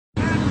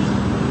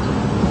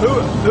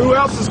Who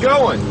else is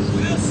going?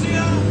 We'll see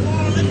how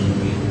far this will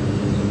get.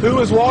 Who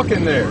is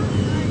walking there? Well,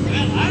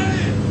 I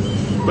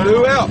am. But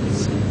who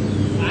else?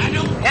 I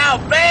don't know how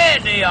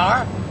bad they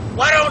are.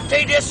 Why don't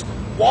they just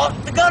walk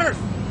the gutters?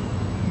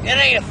 It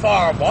ain't a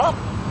far walk.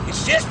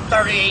 It's just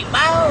 38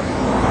 miles.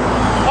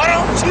 Why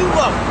don't you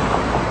walk?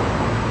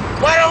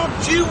 Why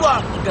don't you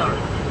walk the gutters?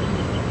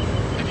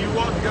 Have you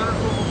walked the gutters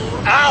before?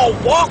 I'll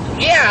walk.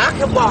 Yeah, I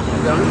can walk the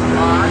gutters.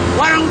 Alright.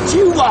 Why don't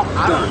you walk the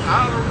gutters?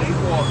 I don't need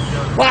to walk the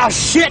gutters. Well,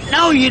 shit,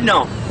 no, you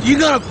don't. You're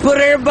gonna put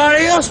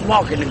everybody else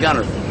walking the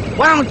gutters.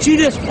 Why don't you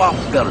just walk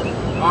the gutters?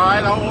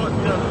 Alright, I'll walk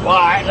the gutters. All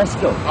right, let's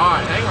go.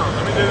 Alright, hang on.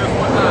 Let me do this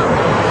one time.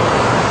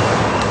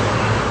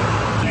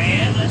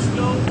 Man, let's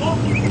go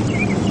walking.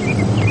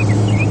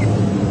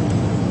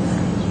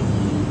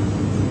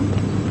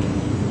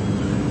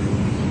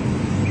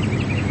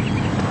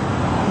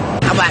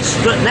 How about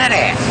strutting that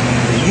ass?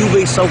 You'll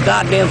be so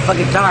goddamn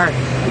fucking tired,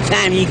 the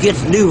time you get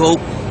to New Hope,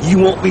 you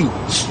won't be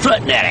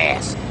strutting that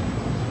ass.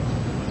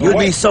 You'll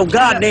be so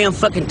goddamn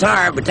fucking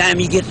tired by the time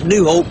you get to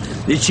New Hope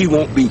that you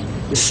won't be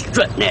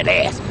strutting that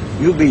ass.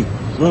 You'll be,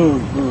 Well,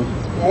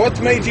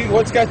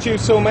 what's got you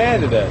so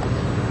mad today?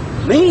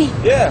 Me?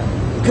 Yeah.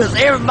 Because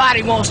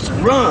everybody wants to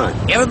run.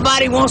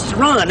 Everybody wants to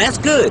run. That's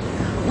good.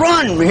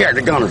 Run here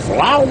to Gunnersville.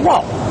 I'll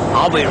walk.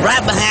 I'll be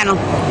right behind them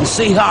and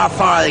see how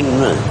far they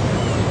can run.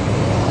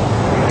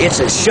 It's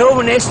a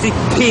chauvinistic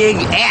pig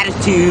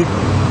attitude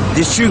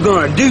that you're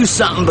going to do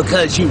something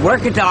because you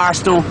work at the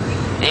arsenal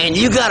and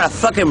you got a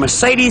fucking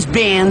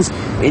Mercedes-Benz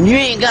and you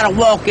ain't got to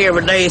walk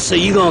every day, so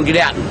you're going to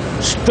get out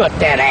and strut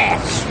that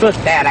ass, strut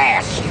that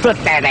ass, strut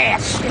that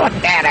ass, strut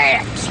that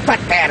ass, strut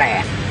that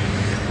ass.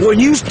 When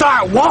you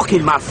start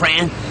walking, my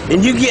friend,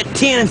 and you get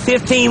 10 and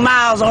 15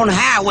 miles on the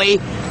highway,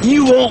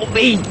 you won't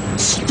be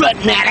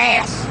strutting that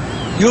ass.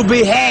 You'll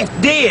be half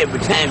dead by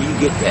the time you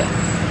get there.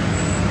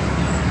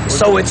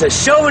 So it's a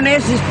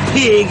chauvinistic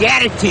pig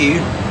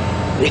attitude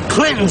that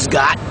Clinton's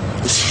got.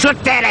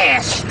 Strut that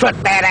ass, strut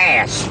that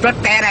ass, strut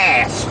that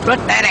ass, strut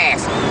that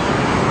ass.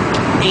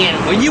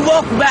 And when you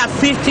walk about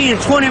 15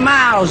 or 20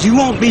 miles, you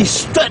won't be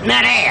strutting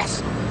that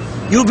ass.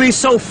 You'll be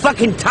so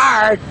fucking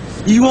tired,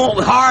 you won't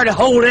be hard to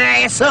hold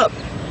that ass up.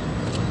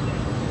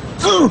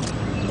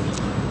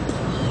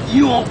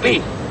 You won't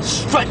be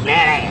strutting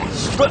that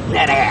ass, strutting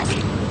that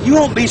ass. You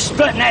won't be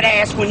strutting that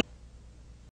ass when